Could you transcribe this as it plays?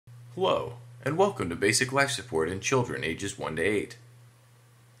Hello, and welcome to Basic Life Support in Children ages 1 to 8.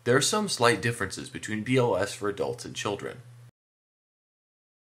 There are some slight differences between BLS for adults and children.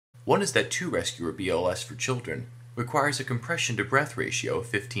 One is that 2 rescuer BLS for children requires a compression to breath ratio of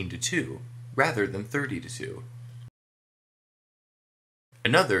 15 to 2 rather than 30 to 2.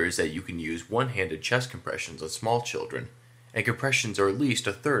 Another is that you can use one-handed chest compressions on small children, and compressions are at least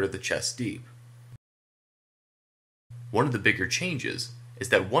a third of the chest deep. One of the bigger changes is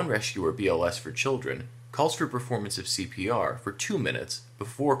that 1 rescuer BLS for children calls for performance of CPR for 2 minutes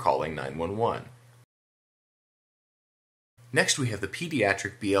before calling 911. Next, we have the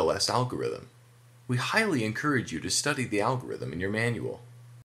pediatric BLS algorithm. We highly encourage you to study the algorithm in your manual.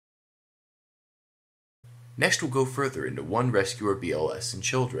 Next, we'll go further into 1 rescuer BLS in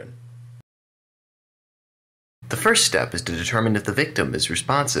children. The first step is to determine if the victim is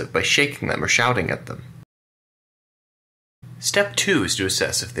responsive by shaking them or shouting at them. Step 2 is to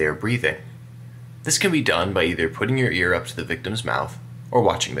assess if they are breathing. This can be done by either putting your ear up to the victim's mouth or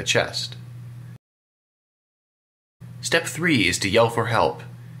watching the chest. Step 3 is to yell for help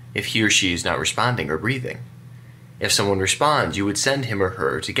if he or she is not responding or breathing. If someone responds, you would send him or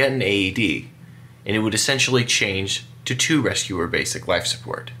her to get an AED, and it would essentially change to 2 rescuer basic life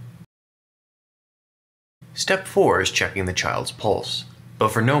support. Step 4 is checking the child's pulse, but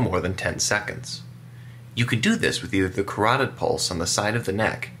for no more than 10 seconds. You can do this with either the carotid pulse on the side of the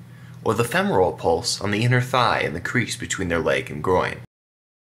neck or the femoral pulse on the inner thigh and the crease between their leg and groin.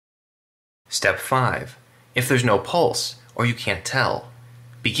 Step 5. If there's no pulse, or you can't tell,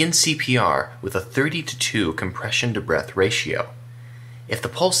 begin CPR with a 30 to 2 compression to breath ratio. If the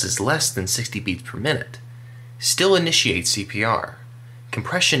pulse is less than 60 beats per minute, still initiate CPR.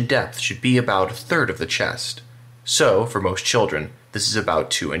 Compression depth should be about a third of the chest, so for most children, this is about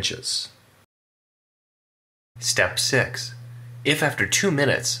 2 inches. Step 6. If after 2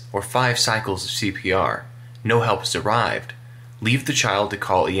 minutes or 5 cycles of CPR, no help has arrived, leave the child to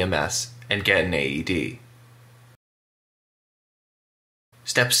call EMS and get an AED.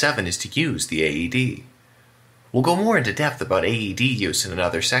 Step 7 is to use the AED. We'll go more into depth about AED use in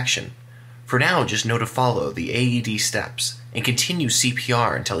another section. For now, just know to follow the AED steps and continue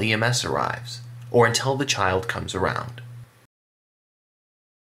CPR until EMS arrives, or until the child comes around.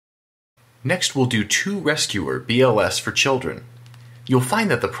 Next, we'll do 2 rescuer BLS for children. You'll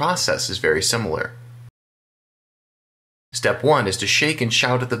find that the process is very similar. Step 1 is to shake and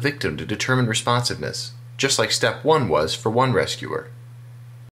shout at the victim to determine responsiveness, just like Step 1 was for 1 rescuer.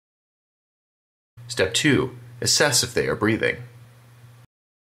 Step 2, assess if they are breathing.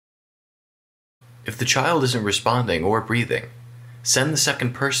 If the child isn't responding or breathing, send the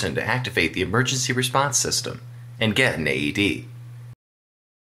second person to activate the emergency response system and get an AED.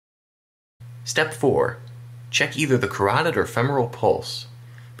 Step 4. Check either the carotid or femoral pulse,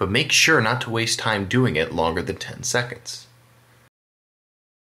 but make sure not to waste time doing it longer than 10 seconds.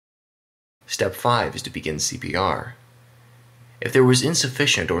 Step 5 is to begin CPR. If there was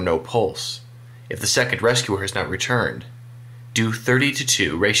insufficient or no pulse, if the second rescuer has not returned, do 30 to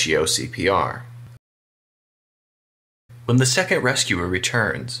 2 ratio CPR. When the second rescuer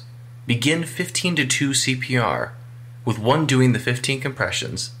returns, begin 15 to 2 CPR, with one doing the 15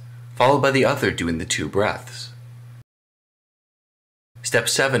 compressions, followed by the other doing the 2 breaths. Step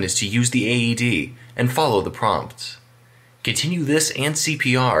 7 is to use the AED and follow the prompts. Continue this and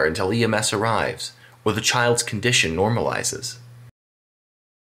CPR until EMS arrives, or the child's condition normalizes.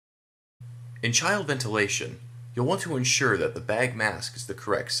 In child ventilation, you'll want to ensure that the bag mask is the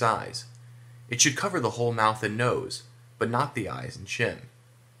correct size. It should cover the whole mouth and nose, but not the eyes and chin.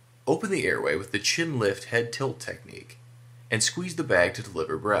 Open the airway with the chin lift head tilt technique, and squeeze the bag to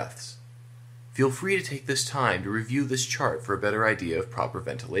deliver breaths. Feel free to take this time to review this chart for a better idea of proper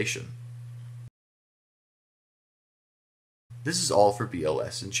ventilation. This is all for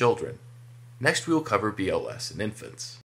BLS in children. Next we will cover BLS in infants.